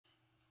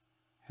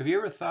Have you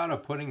ever thought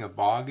of putting a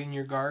bog in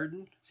your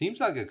garden?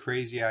 Seems like a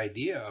crazy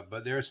idea,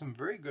 but there are some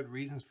very good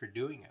reasons for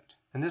doing it.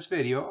 In this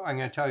video, I'm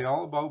going to tell you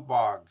all about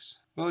bogs.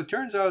 Well, it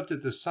turns out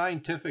that the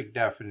scientific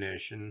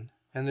definition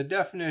and the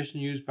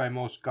definition used by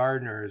most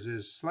gardeners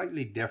is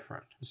slightly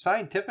different. The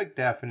scientific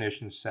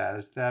definition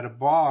says that a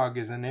bog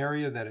is an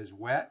area that is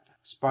wet,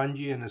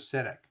 spongy, and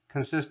acidic,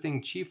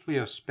 consisting chiefly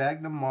of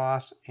sphagnum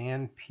moss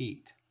and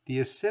peat. The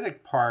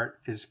acidic part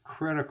is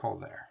critical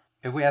there.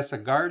 If we ask a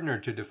gardener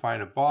to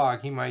define a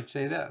bog, he might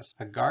say this: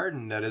 a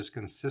garden that is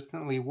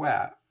consistently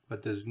wet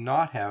but does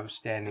not have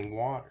standing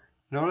water.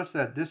 Notice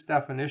that this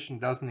definition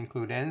doesn't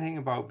include anything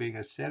about being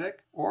acidic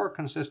or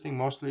consisting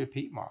mostly of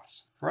peat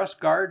moss. For us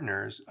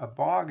gardeners, a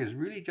bog is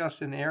really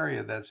just an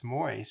area that's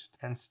moist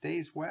and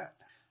stays wet.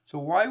 So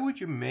why would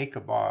you make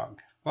a bog?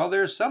 Well,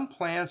 there are some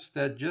plants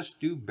that just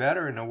do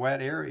better in a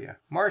wet area.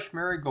 Marsh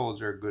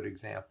marigolds are a good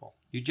example.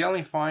 You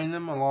generally find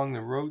them along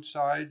the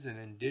roadsides and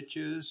in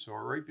ditches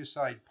or right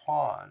beside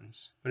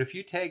ponds. But if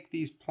you take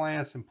these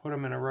plants and put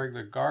them in a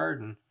regular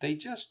garden, they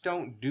just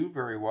don't do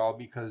very well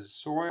because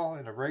soil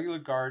in a regular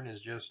garden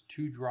is just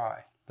too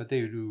dry. But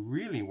they do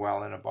really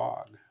well in a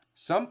bog.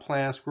 Some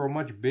plants grow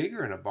much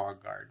bigger in a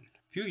bog garden.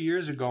 A few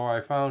years ago, I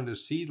found a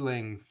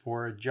seedling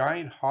for a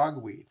giant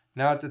hogweed.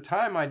 Now, at the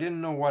time, I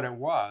didn't know what it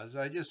was.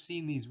 I just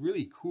seen these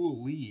really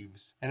cool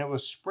leaves, and it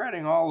was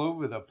spreading all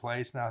over the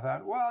place, and I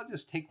thought, well, I'll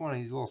just take one of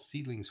these little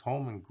seedlings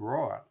home and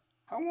grow it.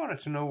 I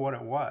wanted to know what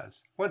it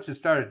was. Once it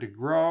started to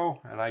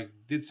grow, and I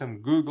did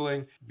some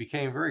Googling, it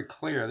became very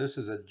clear this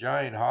is a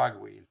giant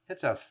hogweed.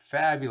 It's a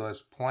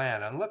fabulous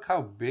plant, and look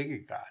how big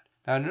it got.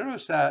 Now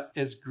notice that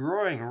it's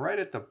growing right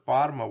at the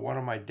bottom of one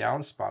of my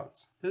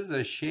downspouts. This is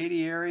a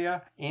shady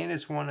area, and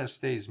it's one that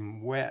stays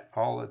wet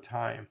all the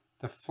time.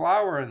 The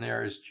flower in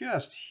there is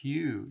just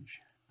huge.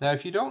 Now,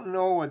 if you don't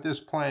know what this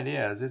plant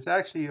is, it's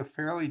actually a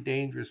fairly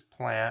dangerous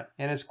plant,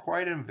 and it's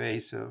quite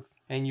invasive,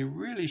 and you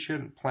really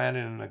shouldn't plant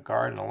it in a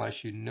garden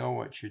unless you know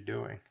what you're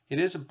doing. It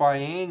is a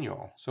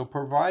biennial, so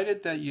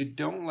provided that you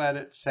don't let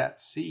it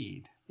set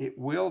seed, it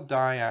will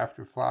die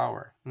after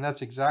flower. And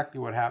that's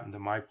exactly what happened to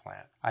my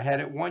plant. I had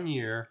it 1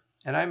 year,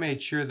 and I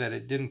made sure that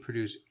it didn't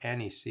produce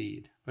any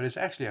seed, but it's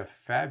actually a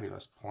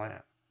fabulous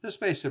plant. This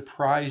may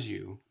surprise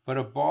you, but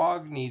a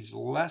bog needs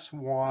less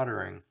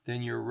watering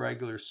than your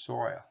regular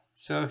soil.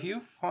 So if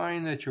you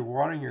find that you're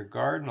watering your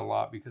garden a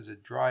lot because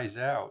it dries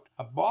out,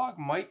 a bog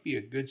might be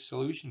a good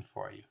solution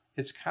for you.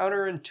 It's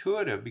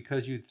counterintuitive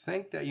because you'd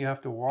think that you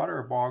have to water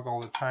a bog all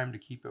the time to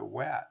keep it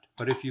wet.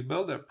 But if you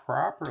build it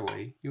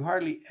properly, you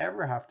hardly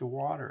ever have to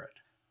water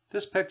it.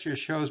 This picture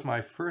shows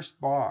my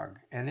first bog,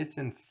 and it's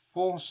in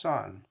full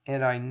sun,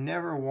 and I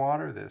never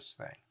water this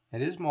thing.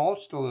 It is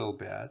mulched a little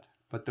bit,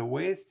 but the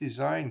way it's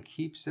designed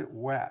keeps it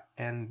wet,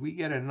 and we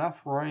get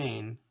enough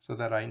rain so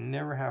that I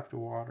never have to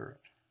water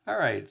it.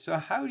 Alright, so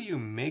how do you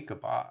make a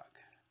bog?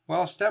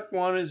 Well, step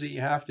one is that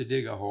you have to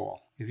dig a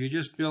hole. If you're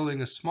just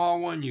building a small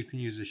one, you can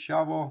use a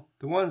shovel.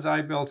 The ones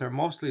I built are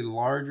mostly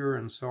larger,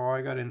 and so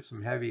I got in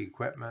some heavy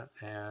equipment,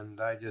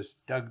 and I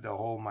just dug the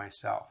hole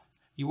myself.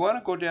 You want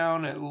to go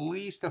down at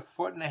least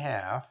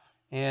 1.5 feet,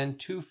 and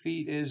 2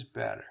 feet is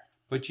better.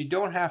 But you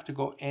don't have to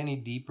go any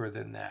deeper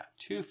than that.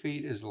 2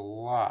 feet is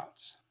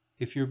lots.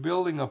 If you're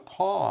building a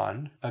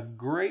pond, a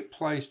great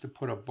place to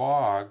put a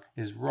bog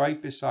is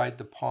right beside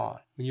the pond.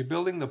 When you're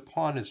building the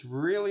pond, it's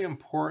really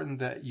important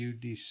that you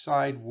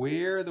decide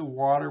where the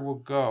water will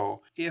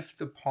go if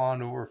the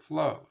pond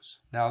overflows.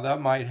 Now,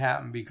 that might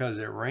happen because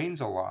it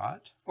rains a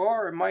lot,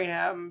 or it might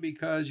happen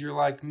because you're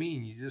like me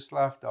and you just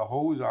left the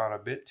hose on a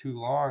bit too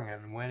long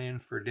and went in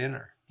for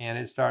dinner and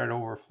it started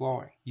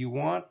overflowing. You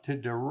want to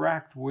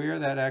direct where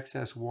that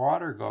excess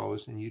water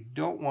goes, and you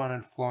don't want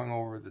it flowing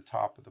over the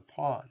top of the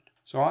pond.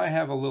 So I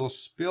have a little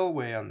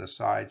spillway on the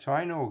side, so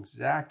I know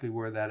exactly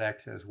where that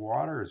excess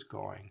water is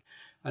going.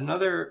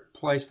 Another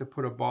place to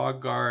put a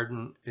bog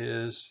garden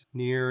is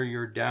near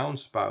your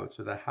downspouts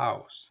of the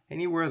house,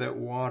 anywhere that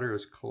water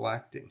is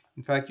collecting.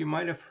 In fact, you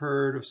might have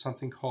heard of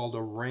something called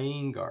a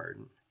rain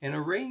garden. And a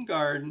rain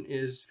garden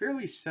is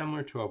fairly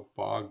similar to a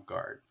bog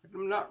garden.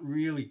 I'm not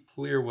really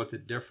clear what the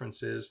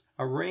difference is.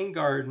 A rain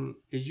garden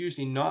is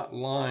usually not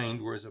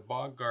lined, whereas a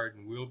bog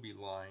garden will be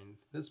lined.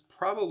 That's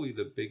probably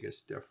the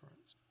biggest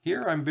difference.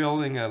 Here I'm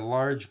building a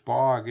large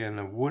bog in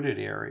a wooded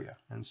area.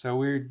 And so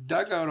we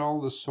dug out all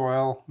the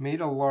soil,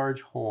 made a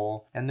large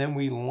hole, and then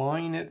we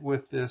line it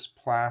with this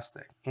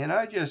plastic. And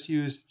I just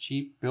used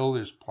cheap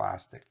builder's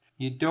plastic.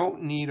 You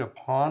don't need a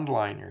pond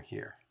liner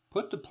here.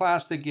 Put the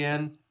plastic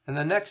in, and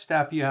the next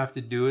step you have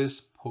to do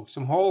is poke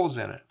some holes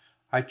in it.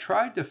 I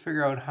tried to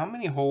figure out how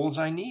many holes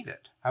I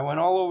needed. I went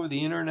all over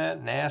the internet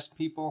and asked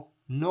people.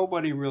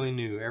 Nobody really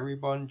knew.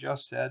 Everyone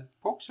just said,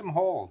 poke some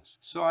holes.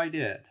 So I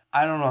did.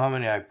 I don't know how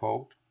many I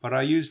poked, but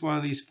I used one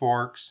of these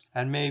forks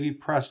and maybe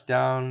pressed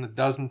down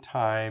 12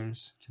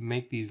 times to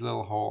make these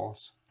little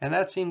holes. And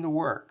that seemed to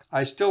work.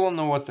 I still don't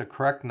know what the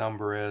correct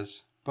number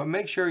is, but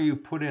make sure you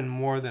put in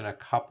more than a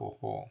couple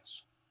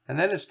holes. And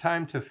then it's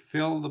time to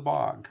fill the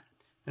bog.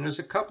 And there's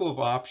a couple of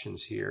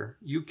options here.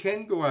 You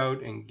can go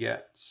out and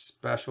get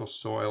special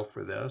soil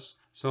for this.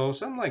 So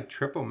something like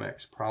triple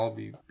mix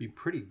probably be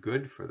pretty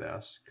good for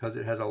this because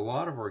it has a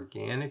lot of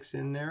organics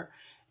in there,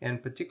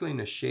 and particularly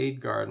in a shade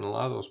garden, a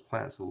lot of those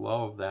plants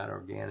love that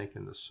organic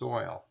in the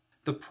soil.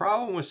 The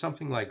problem with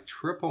something like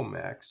triple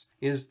mix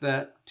is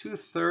that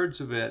 2/3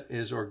 of it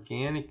is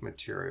organic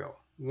material.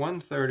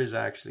 1/3 is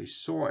actually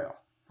soil.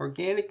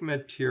 Organic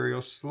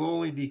material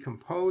slowly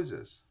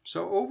decomposes.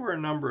 So over a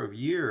number of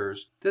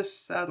years, this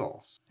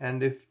settles.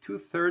 And if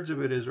 2/3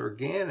 of it is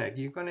organic,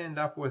 you're going to end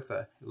up with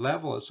a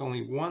level that's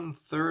only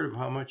 1/3 of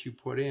how much you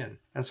put in.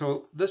 And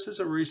so this is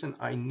a reason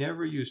I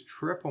never use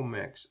triple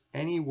mix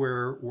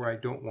anywhere where I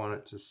don't want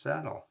it to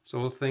settle.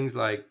 So things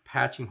like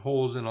patching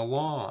holes in a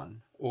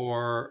lawn,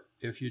 or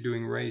if you're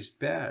doing raised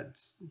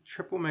beds,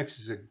 triple mix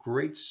is a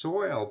great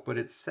soil, but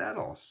it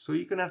settles. So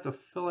you're going to have to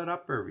fill it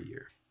up every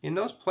year. In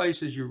those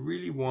places, you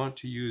really want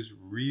to use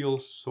real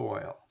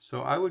soil.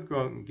 So I would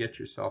go out and get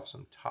yourself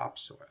some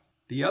topsoil.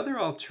 The other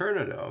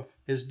alternative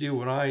is do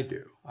what I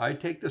do. I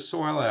take the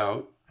soil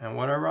out, and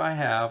whatever I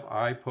have,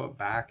 I put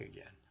back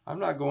again. I'm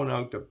not going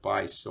out to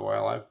buy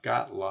soil. I've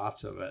got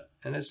lots of it,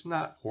 and it's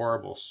not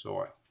horrible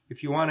soil.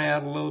 If you want to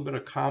add a little bit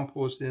of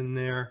compost in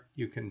there,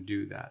 you can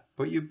do that.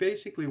 But you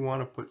basically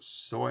want to put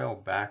soil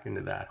back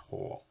into that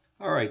hole.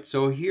 All right,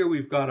 so here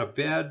we've got a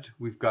bed.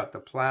 We've got the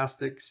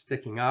plastic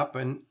sticking up,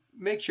 and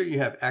make sure you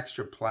have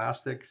extra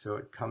plastic so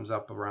it comes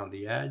up around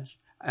the edge.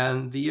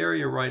 And the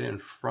area right in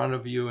front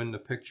of you in the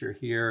picture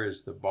here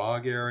is the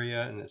bog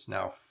area, and it's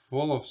now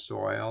full of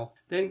soil.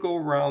 Then go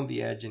around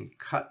the edge and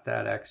cut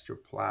that extra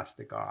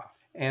plastic off.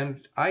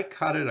 And I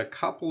cut it a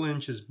couple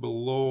inches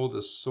below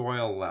the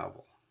soil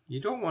level. You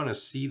don't want to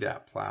see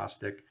that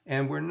plastic,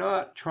 and we're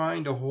not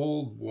trying to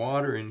hold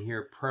water in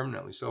here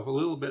permanently. So if a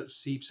little bit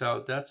seeps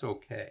out, that's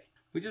okay.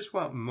 We just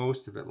want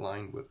most of it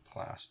lined with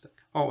plastic.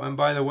 Oh, and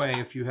by the way,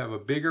 if you have a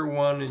bigger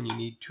one and you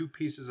need 2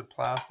 pieces of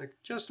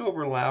plastic, just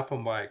overlap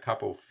them by a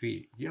couple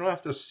feet. You don't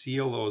have to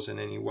seal those in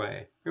any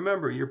way.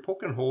 Remember, you're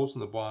poking holes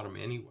in the bottom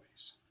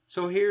anyways.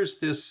 So here's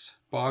this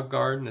bog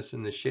garden that's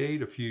in the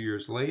shade a few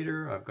years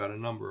later. I've got a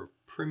number of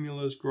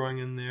primulas growing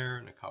in there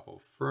and a couple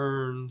of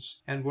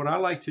ferns. And what I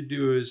like to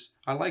do is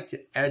I like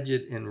to edge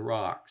it in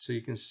rock. So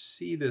you can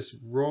see this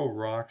row of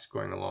rocks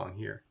going along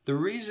here. The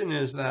reason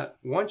is that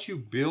once you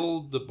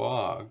build the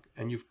bog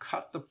and you've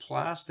cut the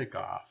plastic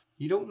off,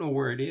 you don't know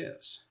where it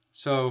is.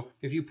 So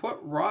if you put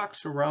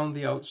rocks around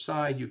the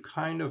outside, you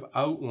kind of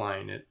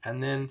outline it,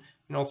 and then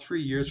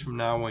 3 years from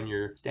now when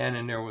you're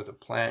standing there with a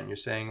plant and you're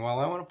saying, well,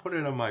 I want to put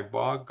it in my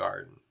bog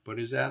garden, but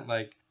is that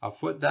like a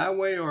foot that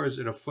way or is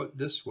it a foot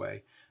this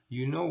way?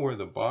 You know where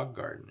the bog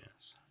garden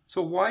is.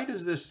 So why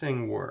does this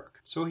thing work?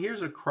 So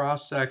here's a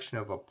cross section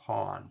of a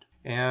pond,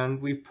 and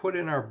we've put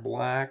in our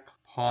black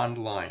pond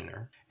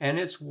liner, and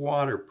it's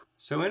waterproof.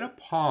 So in a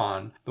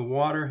pond, the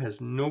water has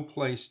no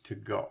place to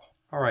go.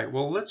 All right,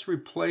 well, let's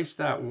replace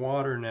that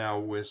water now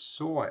with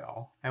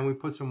soil, and we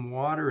put some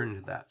water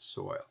into that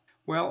soil.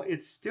 Well,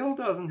 it still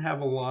doesn't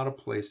have a lot of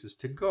places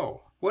to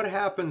go. What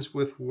happens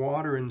with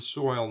water in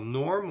soil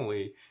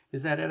normally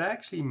is that it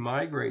actually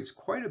migrates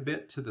quite a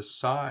bit to the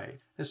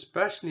side,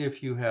 especially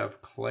if you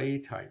have clay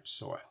type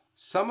soil.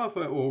 Some of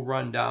it will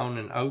run down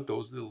and out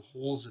those little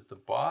holes at the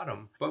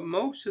bottom, but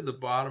most of the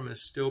bottom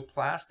is still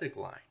plastic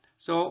lined.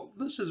 So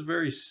this is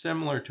very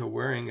similar to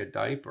wearing a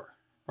diaper.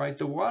 Right?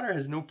 The water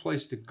has no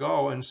place to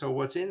go, and so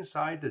what's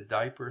inside the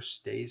diaper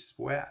stays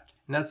wet.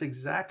 And that's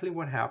exactly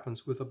what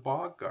happens with a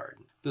bog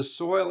garden. The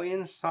soil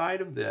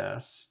inside of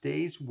this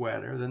stays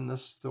wetter than the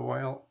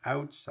soil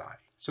outside.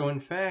 So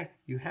in fact,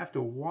 you have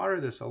to water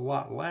this a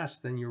lot less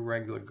than your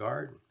regular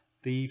garden.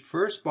 The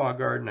first bog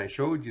garden I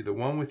showed you, the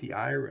one with the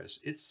iris,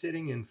 it's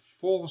sitting in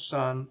full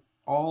sun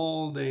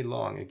all day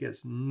long. It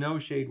gets no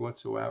shade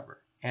whatsoever.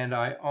 And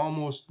I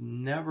almost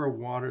never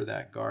water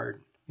that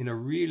garden. In a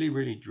really,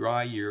 really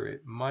dry year,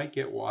 it might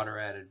get water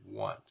added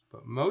once,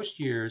 but most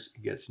years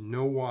it gets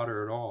no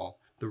water at all.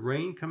 The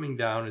rain coming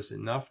down is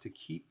enough to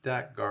keep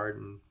that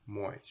garden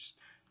moist.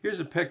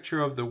 Here's a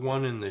picture of the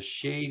one in the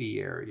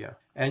shady area,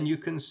 and you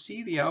can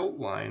see the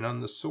outline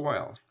on the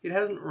soil. It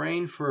hasn't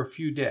rained for a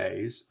few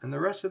days, and the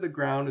rest of the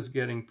ground is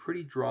getting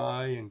pretty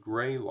dry and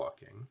gray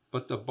looking,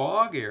 but the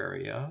bog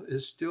area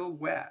is still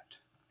wet.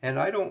 And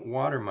I don't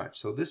water much,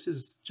 so this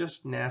is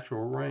just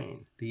natural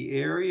rain. The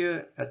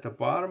area at the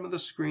bottom of the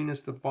screen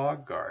is the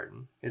bog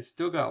garden. It's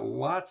still got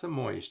lots of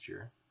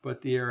moisture,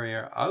 but the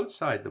area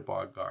outside the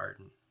bog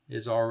garden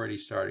is already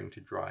starting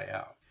to dry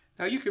out.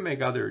 Now you can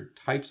make other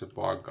types of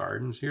bog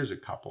gardens. Here's a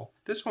couple.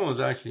 This one was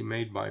actually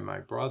made by my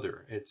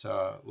brother. It's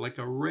like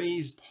a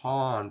raised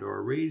pond or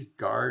a raised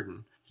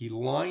garden. He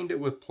lined it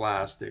with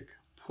plastic,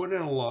 put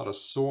in a lot of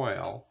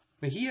soil.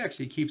 But he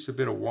actually keeps a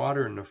bit of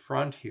water in the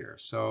front here.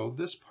 So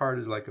this part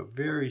is like a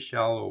very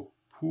shallow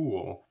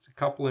pool. It's a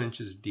couple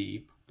inches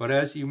deep. But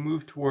as you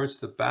move towards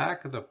the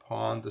back of the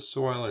pond, the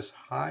soil is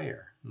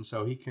higher. And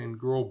so he can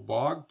grow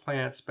bog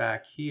plants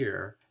back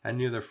here. And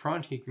near the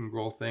front, he can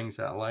grow things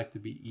that like to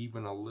be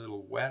even a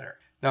little wetter.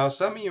 Now,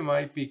 some of you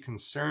might be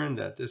concerned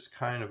that this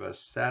kind of a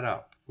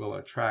setup will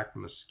attract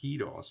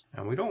mosquitoes.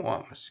 And we don't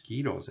want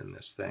mosquitoes in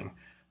this thing.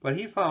 but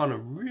he found a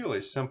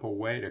really simple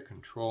way to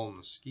control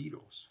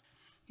mosquitoes.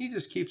 He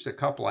just keeps a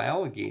couple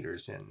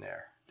alligators in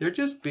there. They're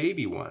just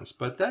baby ones,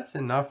 but that's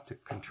enough to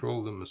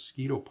control the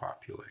mosquito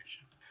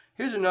population.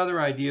 Here's another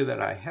idea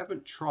that I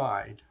haven't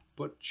tried,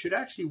 but should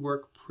actually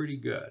work pretty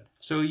good.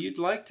 So you'd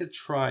like to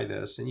try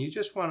this, and you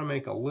just want to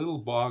make a little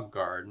bog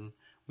garden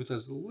with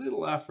as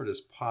little effort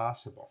as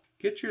possible.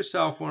 Get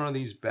yourself one of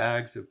these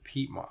bags of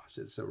peat moss.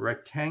 It's a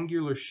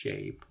rectangular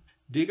shape.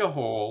 Dig a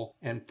hole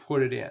and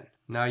put it in.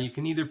 Now you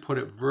can either put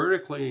it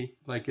vertically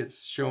like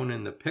it's shown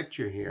in the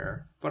picture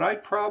here, but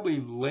I'd probably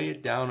lay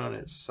it down on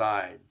its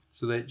side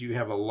so that you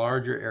have a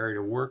larger area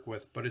to work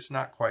with, but it's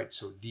not quite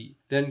so deep.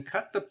 Then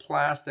cut the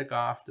plastic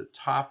off the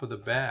top of the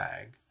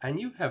bag and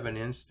you have an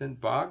instant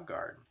bog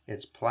garden.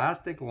 It's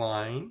plastic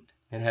lined,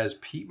 it has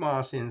peat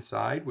moss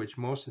inside, which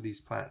most of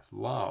these plants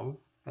love,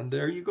 and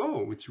there you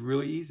go. It's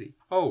really easy.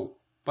 Oh,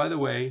 by the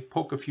way,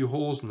 poke a few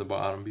holes in the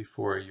bottom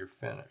before you're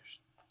finished.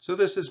 So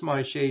this is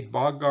my shade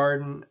bog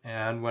garden,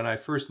 and when I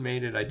first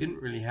made it, I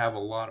didn't really have a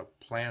lot of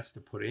plants to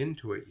put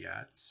into it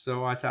yet.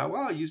 So I thought,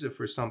 well, I'll use it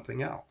for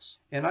something else.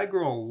 And I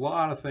grow a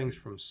lot of things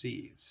from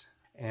seeds.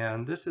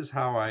 And this is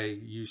how I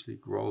usually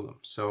grow them.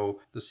 So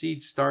the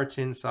seed starts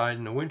inside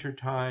in the winter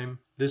time.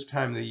 This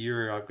time of the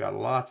year, I've got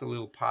lots of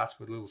little pots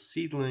with little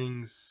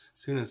seedlings.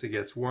 As soon as it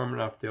gets warm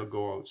enough, they'll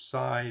go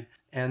outside.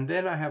 And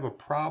then I have a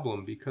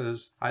problem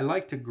because I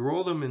like to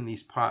grow them in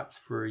these pots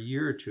for a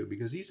year or two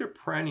because these are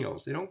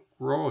perennials. They don't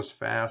grow as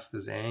fast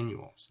as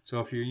annuals.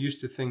 So if you're used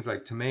to things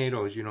like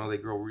tomatoes, you know, they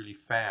grow really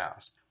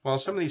fast. Well,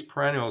 some of these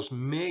perennials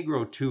may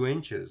grow 2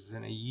 inches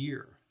in a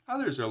year.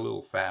 Others are a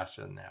little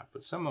faster than that,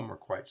 but some of them are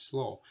quite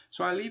slow.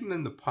 So I leave them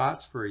in the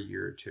pots for a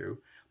year or two,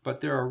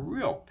 but they're a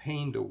real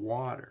pain to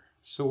water.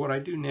 So what I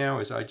do now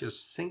is I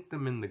just sink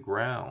them in the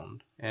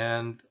ground,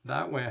 and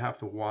that way I have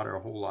to water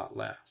a whole lot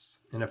less.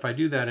 And if I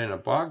do that in a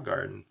bog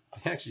garden,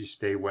 they actually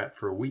stay wet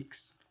for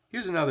weeks.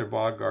 Here's another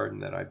bog garden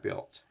that I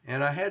built,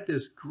 and I had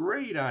this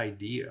great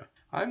idea.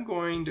 I'm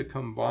going to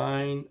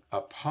combine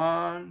a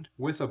pond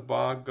with a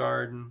bog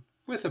garden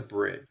with a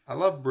bridge. I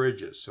love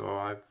bridges, so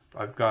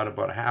I've got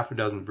about a half a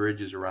dozen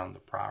bridges around the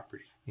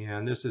property.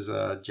 And this is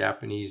a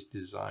Japanese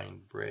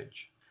designed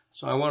bridge.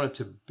 So I wanted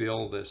to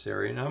build this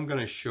area, and I'm going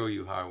to show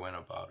you how I went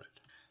about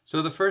it.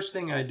 So the first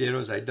thing I did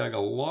was I dug a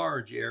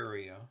large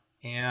area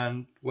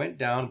and went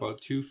down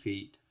about 2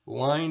 feet,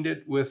 lined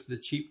it with the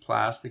cheap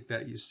plastic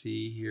that you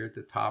see here at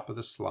the top of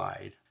the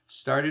slide,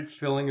 started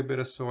filling a bit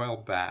of soil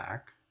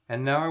back,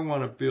 and now I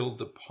want to build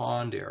the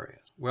pond areas.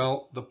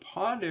 Well, the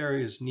pond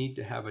areas need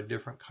to have a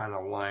different kind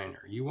of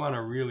liner. You want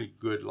a really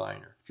good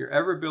liner. If you're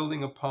ever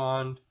building a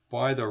pond,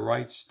 buy the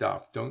right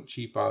stuff. Don't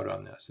cheap out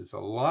on this. It's a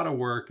lot of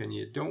work and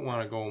you don't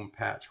want to go and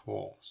patch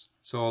holes.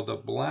 So the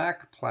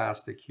black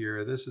plastic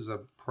here, this is a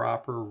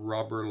proper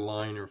rubber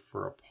liner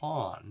for a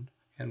pond.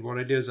 And what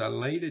I did is I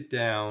laid it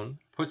down,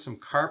 put some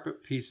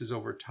carpet pieces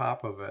over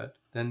top of it,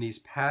 then these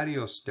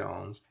patio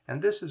stones,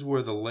 and this is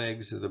where the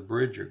legs of the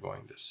bridge are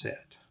going to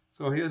sit.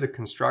 So here the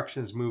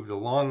construction's moved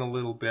along a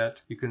little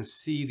bit. You can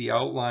see the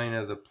outline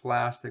of the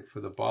plastic for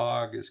the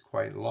bog is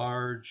quite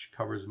large,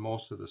 covers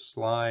most of the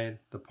slide.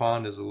 The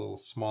pond is a little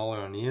smaller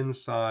on the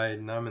inside,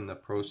 and I'm in the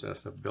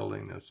process of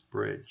building this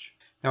bridge.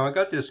 Now I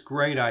got this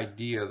great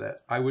idea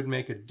that I would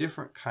make a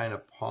different kind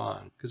of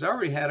pond because I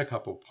already had a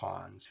couple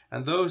ponds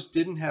and those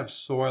didn't have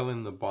soil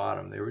in the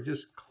bottom. They were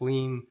just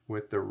clean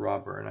with the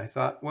rubber. And I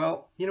thought,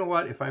 well, you know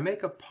what? If I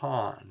make a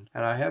pond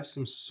and I have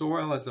some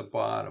soil at the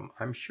bottom,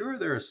 I'm sure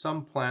there are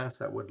some plants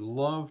that would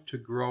love to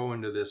grow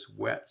into this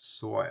wet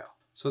soil.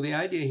 So the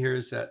idea here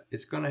is that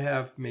it's going to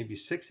have maybe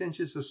 6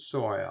 inches of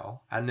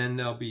soil and then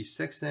there'll be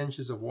 6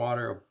 inches of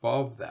water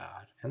above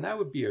that. And that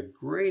would be a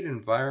great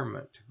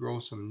environment to grow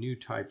some new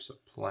types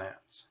of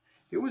plants.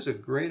 It was a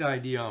great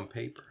idea on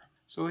paper.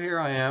 So here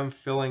I am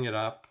filling it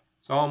up.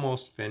 It's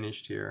almost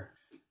finished here.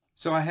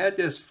 So I had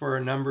this for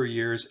a number of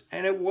years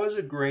and it was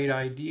a great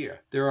idea.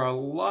 There are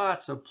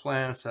lots of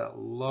plants that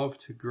love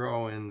to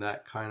grow in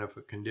that kind of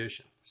a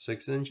condition.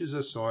 6 inches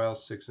of soil,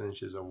 6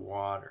 inches of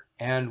water.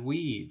 And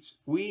weeds.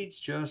 Weeds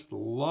just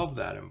love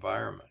that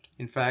environment.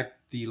 In fact,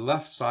 the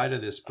left side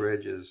of this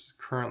bridge is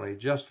currently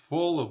just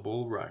full of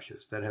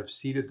bulrushes that have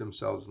seeded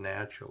themselves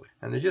naturally.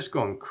 And they're just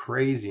going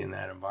crazy in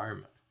that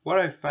environment. What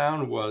I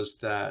found was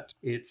that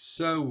it's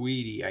so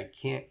weedy, I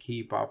can't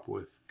keep up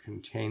with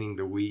containing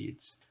the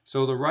weeds.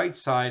 So the right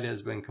side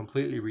has been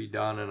completely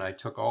redone and I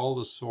took all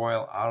the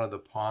soil out of the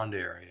pond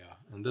area.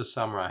 And this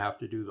summer I have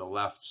to do the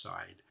left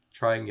side.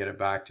 Try and get it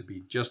back to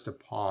be just a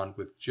pond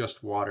with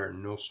just water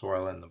and no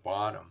soil in the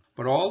bottom.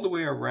 But all the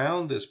way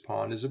around this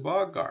pond is a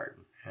bog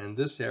garden. And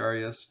this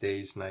area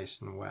stays nice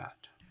and wet.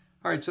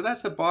 All right, so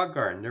that's a bog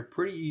garden. They're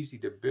pretty easy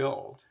to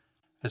build.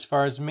 As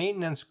far as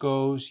maintenance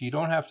goes, you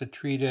don't have to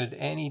treat it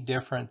any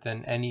different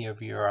than any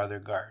of your other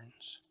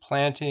gardens.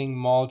 Planting,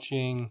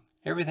 mulching,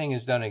 Everything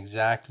is done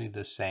exactly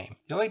the same.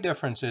 The only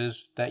difference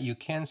is that you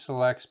can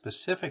select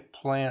specific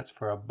plants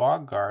for a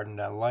bog garden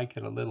that like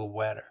it a little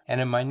wetter.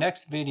 And in my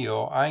next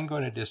video, I'm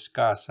going to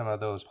discuss some of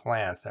those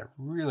plants that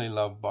really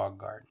love bog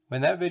garden.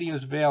 When that video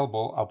is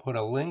available, I'll put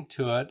a link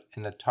to it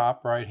in the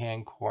top right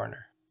hand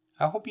corner.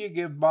 I hope you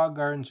give bog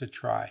gardens a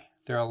try.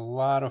 They're a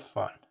lot of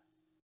fun.